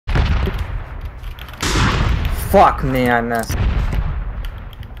fuck me, I missed.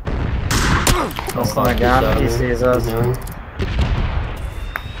 Missed him again, he sees us.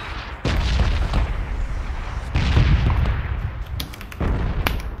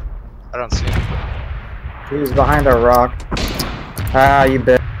 I don't see him. He's behind a rock. Ah, you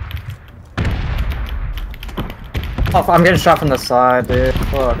bitch. Oh, I'm getting shot from the side, dude.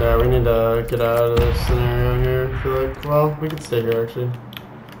 Fuck. Yeah, we need to get out of this scenario here. I feel like, well, we could stay here actually.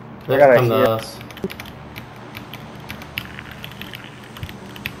 They can come to us.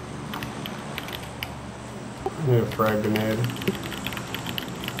 I need a frag grenade.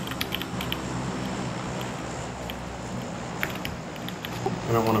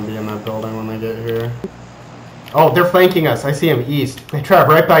 I don't want to be in that building when they get here. Oh, they're flanking us. I see them east. They trap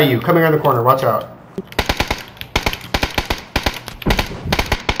right by you. Coming around the corner. Watch out.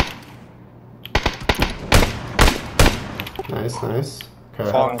 Nice, nice.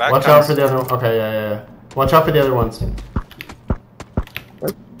 Okay. Watch out for the other one. Okay, yeah. Watch out for the other ones. They're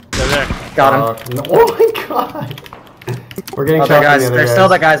there. Got him. No. Oh my god! We're getting shot from the other There's still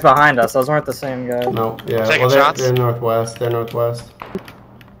the guys behind us. Those weren't the same guys. No, yeah. Taking Well, shots? they're northwest. They're northwest.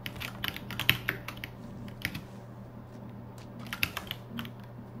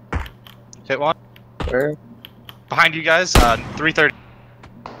 Hit one. Where? Behind you guys, 330.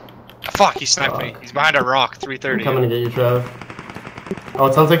 Fuck, he sniped me. He's behind a rock, 330. I'm coming to get you, Trev. Oh,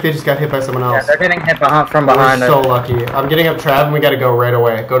 it sounds like they just got hit by someone else. Yeah, they're getting hit from behind. We're so lucky. I'm getting up Trav and we gotta go right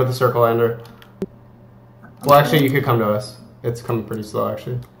away. Go to the circle ender. Well, actually, you could come to us. It's coming pretty slow,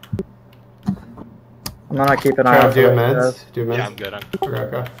 actually. I'm gonna keep an eye out. Trav, do you have meds? Do you have meds? Yeah, I'm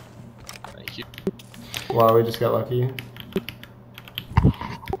good. Okay. Thank you. Wow, we just got lucky.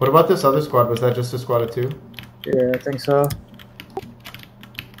 What about this other squad? Was that just a squad of 2? Yeah, I think so.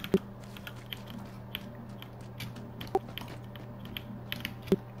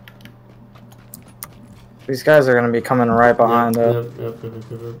 These guys are gonna be coming right behind us. Yep.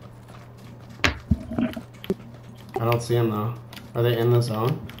 I don't see them though. Are they in the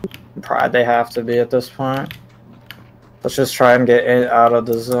zone? Pride, they have to be at this point. Let's just try and get out of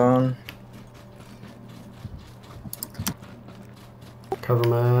the zone. Cover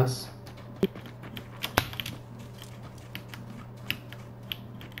my ass.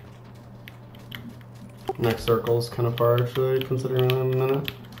 Next circle's kind of far actually, considering I'm in a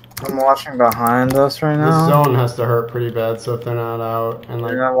minute. I'm watching behind us right now. This zone has to hurt pretty bad, so if they're not out and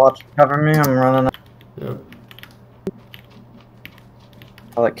like. You're gonna watch cover me. I'm running. Yep.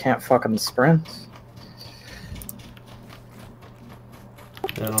 I like can't fucking sprint.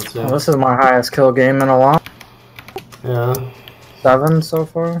 Yeah, I don't see Well, them. this is my highest kill game in a while. Yeah. 7 so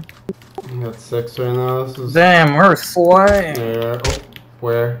far. I got 6 right now. This is. Damn, we're slaying. Yeah. Oh,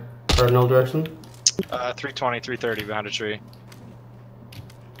 where? Cardinal direction? 320, 330 behind a tree.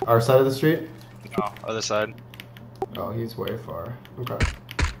 Our side of the street? No, other side. Oh, he's way far. Okay.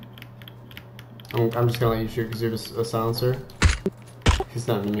 I'm just gonna let you shoot because you're just a silencer. He's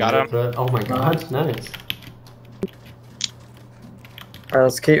not an Got him. threat. Oh my god, nice.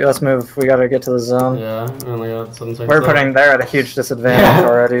 Alright, let's move. We gotta get to the zone. Yeah, we only got 7 seconds We're left. putting there at a huge disadvantage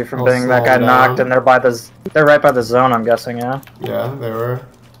already from I'll being that guy slow knocked, down. and they're right by the zone. I'm guessing, yeah. Yeah, they were.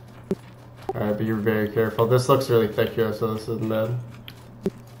 Alright, but you're very careful. This looks really thick here, so this isn't bad.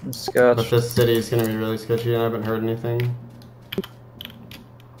 Sketch. But this city is gonna be really sketchy, and I haven't heard anything.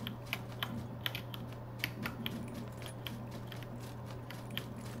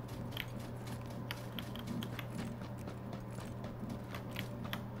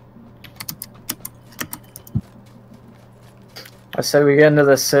 I say we get into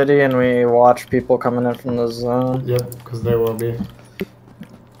the city and we watch people coming in from the zone. Yep, because they will be.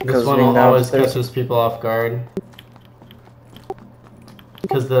 This 'Cause one we will know always there's- catches people off guard.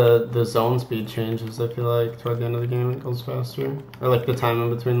 Because the zone speed changes, I feel like, toward the end of the game it goes faster. Or like the time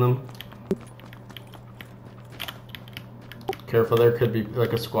in between them. Careful, there could be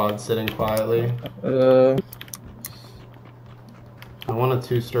like a squad sitting quietly. I want a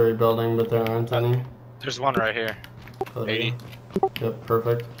 2-story building, but there aren't any. There's one right here. 80. Yep,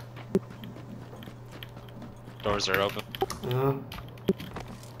 perfect. Doors are open. Yeah.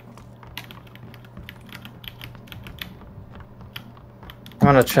 I'm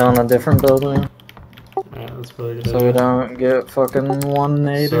gonna chill in a different building Alright, that's really good. so we don't get fucking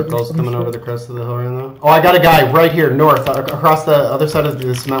 180. Circles coming over the crest of the hill right now. Oh, I got a guy right here, north, across the other side of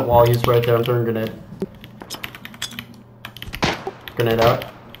the cement wall. He's right there. I'm throwing a grenade. Grenade out.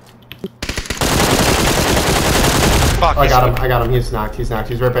 Fuck, Oh, I got him. He's knocked. He's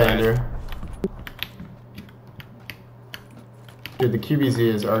right behind you. Dude, the QBZ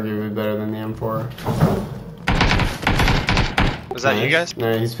is arguably better than the M4. Was that you guys?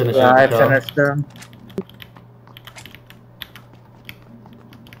 No, he's finished. Yeah, up I the kill. finished him.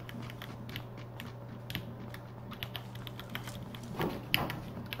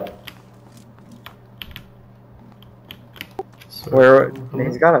 Where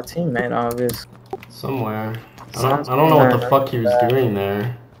he's got a teammate, obviously. Somewhere. I don't know what the fuck he was doing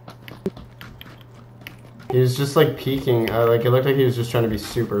there. He was just like peeking. Like it looked like he was just trying to be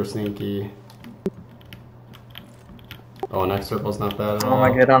super sneaky. Oh, next circle's not bad at all. I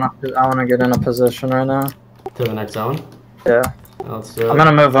want to get in a position right now. To the next zone? Yeah. Let's do it. I'm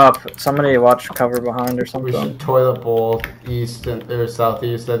gonna move up. Somebody watch cover behind or something. We should toilet bowl east or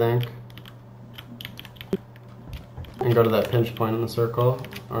southeast, I think. And go to that pinch point in the circle.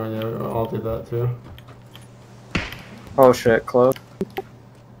 Or yeah, I'll do that too. Oh shit, close.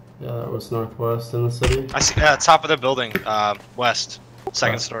 Yeah, that was northwest in the city. I see. Top of the building, west,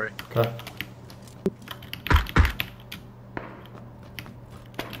 second story. Okay.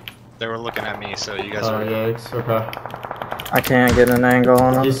 They were looking at me, so you guys Oh, are. yikes. Okay. I can't get an angle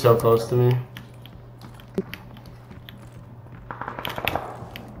on him. He's so close to me.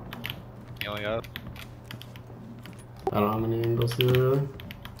 Healing up. I don't have any angles here, really.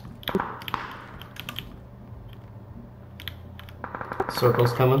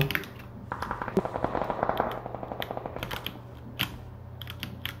 Circle's coming.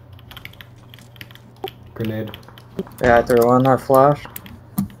 Grenade. Yeah, I threw one. I flashed.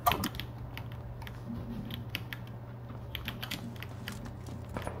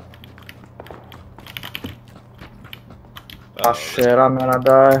 Oh shit, I'm gonna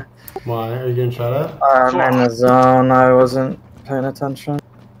die. Why? Are you getting shot at? I'm in the zone. I wasn't paying attention.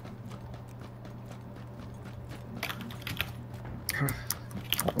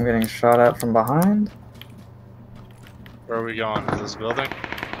 I'm getting shot at from behind. Where are we going? Is this building?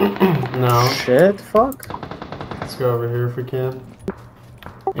 No. Shit, fuck. Let's go over here if we can.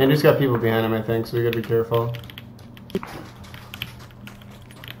 Andrew's got people behind him, I think, so we gotta be careful.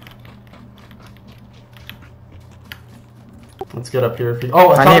 Let's get up here if you.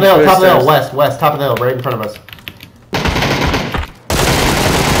 Oh, top of the hill, top of the hill, west, top of the hill, right in front of us.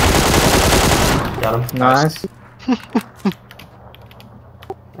 Got him. Nice.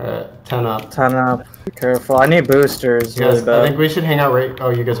 Alright, 10 up. 10 up. Be careful. I need boosters. Yes, Really bad. I think we should hang out right. Oh,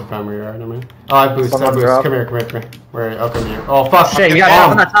 you guys are fine where you are, never mind. Oh, I boost, Someone drop. Come here. Where are you? I'll come to you. Oh, fuck. Shit, you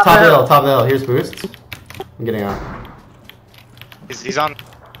got top of the hill, top of the hill. Here's boosts. I'm getting out. He's on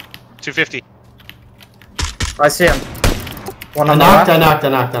 250. I see him. One I on the knocked.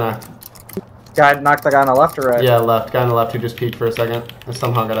 left. Guy knocked the guy on the left or right? Yeah, left. Guy on the left who just peeked for a second. I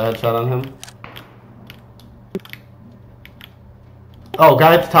somehow got a headshot on him. Oh,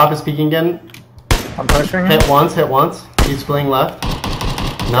 guy at the top is peeking again. I'm pushing him. Hit once. He's fleeing left.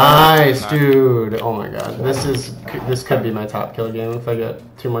 Nice, dude. Oh my god. This could be my top kill game if I get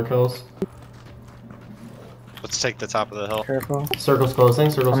 2 more kills. Let's take the top of the hill. Careful. Circle's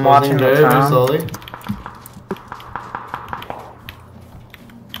closing. I'm watching the very town. slowly.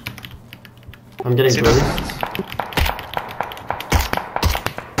 I'm getting boosts.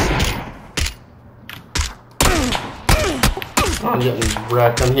 Oh, I'm getting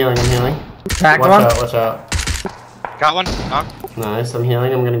wrecked. I'm healing. Tagged one. Watch out. Got one. Nice. I'm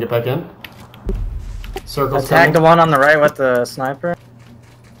healing. I'm gonna get back in. Circle's I tagged the one on the right with the sniper.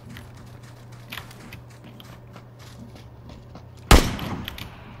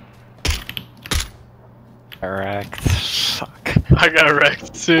 Wrecked. Fuck. I got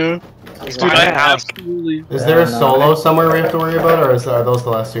wrecked too. Dude, I absolutely. Is there a solo somewhere we have to worry about, or are those the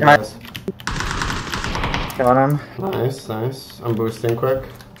last 2 guys? Got him. Nice. I'm boosting quick.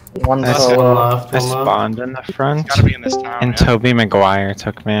 One One solo. left. I spawned in the front, Gotta be in this town. and Toby Maguire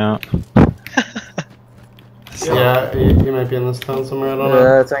took me out. Yeah, he might be in this town somewhere. I don't know.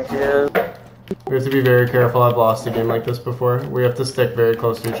 Yeah, I think he is. We have to be very careful. I've lost a game like this before. We have to stick very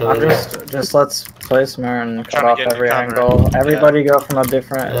close to each other. Just let's play somewhere and cut Trying to off get every cover. angle. Everybody go from a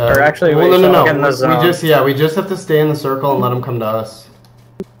different. Yeah. Or actually, well, we should no. get in the zone. We just have to stay in the circle and let them come to us.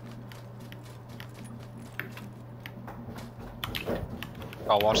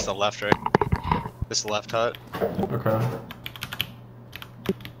 I'll watch the left, right? This left hut. Okay.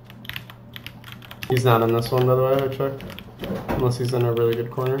 He's not in this one, by the way. I checked. Unless he's in a really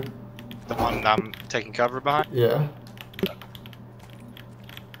good corner. The one I'm taking cover behind. Yeah.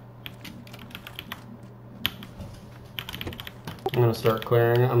 I'm gonna start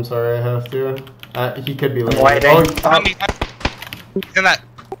clearing. I'm sorry, I have to. He could be leaving. Waiting. Oh, He's in that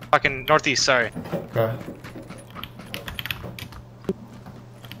fucking northeast, sorry. okay.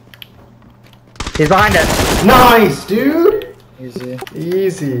 He's behind us. Nice, dude!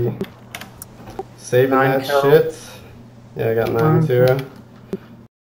 Easy. Saving 9 that kills. shit. Yeah, I got 9 too.